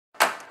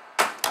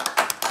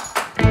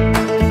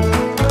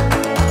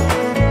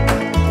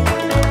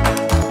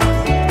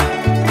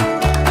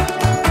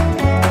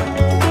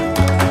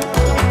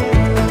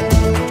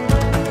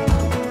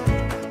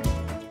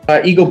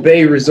Eagle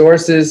Bay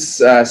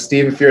Resources,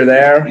 Steve, if you're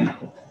there,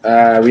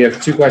 we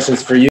have two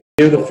questions for you.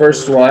 The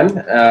first one,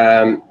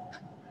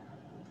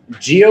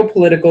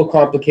 geopolitical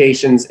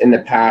complications in the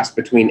past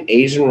between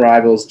Asian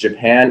rivals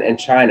Japan and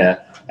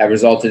China have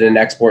resulted in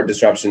export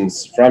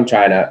disruptions from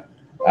China,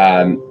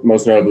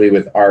 most notably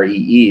with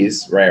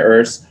REEs, rare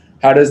earths.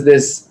 How does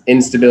this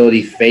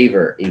instability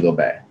favor Eagle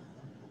Bay?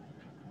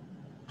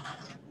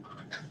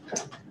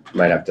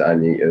 Might have to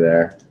unmute you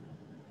there.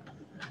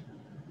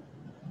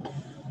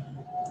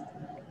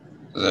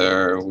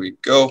 There we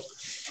go.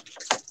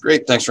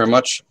 Great, thanks very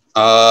much.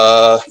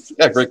 Yeah,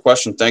 great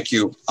question. Thank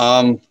you.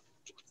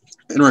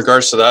 In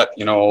regards to that,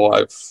 you know,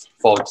 I've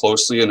followed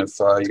closely, and if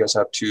you guys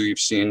have too, you've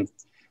seen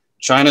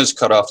China's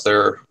cut off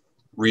their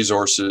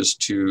resources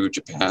to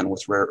Japan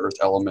with rare earth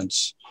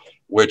elements,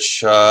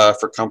 which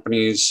for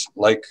companies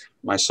like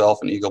myself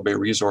and Eagle Bay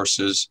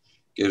Resources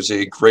gives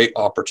a great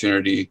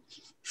opportunity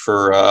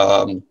for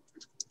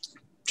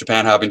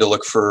Japan having to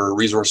look for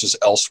resources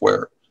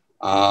elsewhere,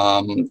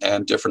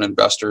 and different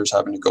investors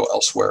having to go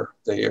elsewhere.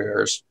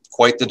 There's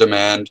quite the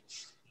demand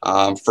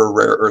for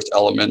rare earth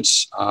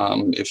elements.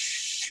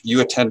 If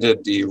you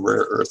attended the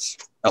rare earth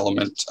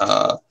element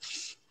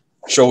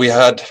show we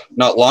had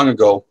not long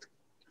ago,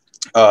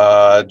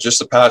 just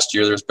the past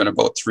year, there's been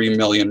about 3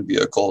 million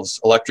vehicles,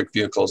 electric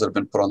vehicles that have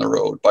been put on the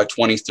road. By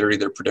 2030,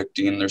 they're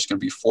predicting there's going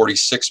to be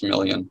 46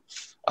 million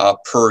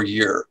per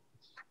year.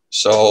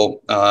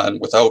 So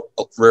without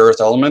rare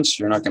earth elements,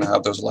 you're not going to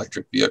have those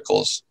electric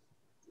vehicles.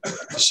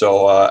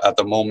 So at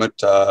the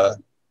moment,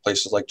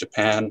 places like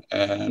Japan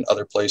and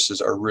other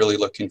places are really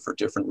looking for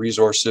different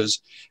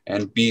resources,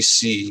 and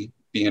BC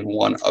being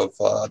one of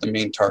the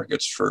main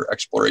targets for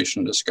exploration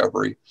and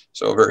discovery.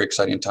 So a very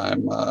exciting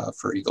time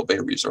for Eagle Bay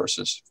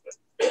Resources.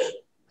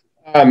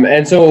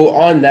 And so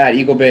on that,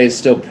 Eagle Bay is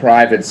still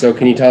private. So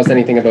can you tell us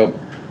anything about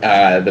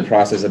the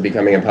process of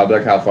becoming a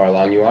public, how far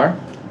along you are?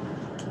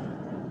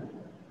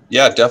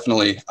 Yeah,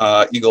 definitely.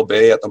 Eagle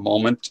Bay at the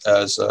moment,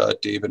 as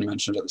David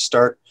mentioned at the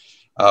start,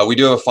 we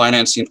do have a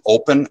financing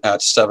open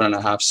at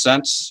 7.5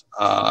 cents.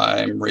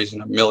 I'm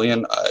raising $1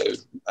 million.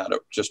 I'm at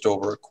just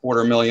over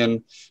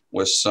 $250,000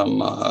 with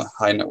some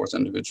high net worth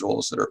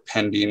individuals that are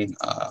pending.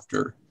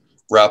 After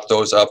wrap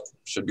those up,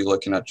 should be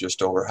looking at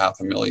just over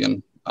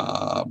 $500,000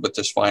 with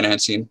this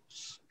financing.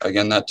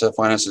 Again, that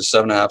finance is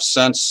 7.5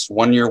 cents,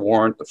 1 year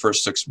warrant. The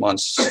first 6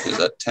 months is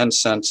at 10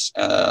 cents,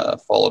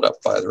 followed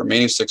up by the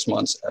remaining 6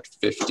 months at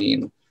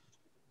 15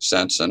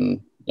 cents.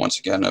 And once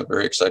again, a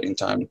very exciting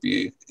time to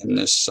be in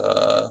this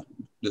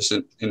this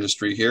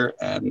industry here.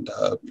 And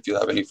if you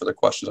have any further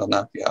questions on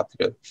that, I'd be happy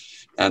to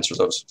answer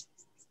those.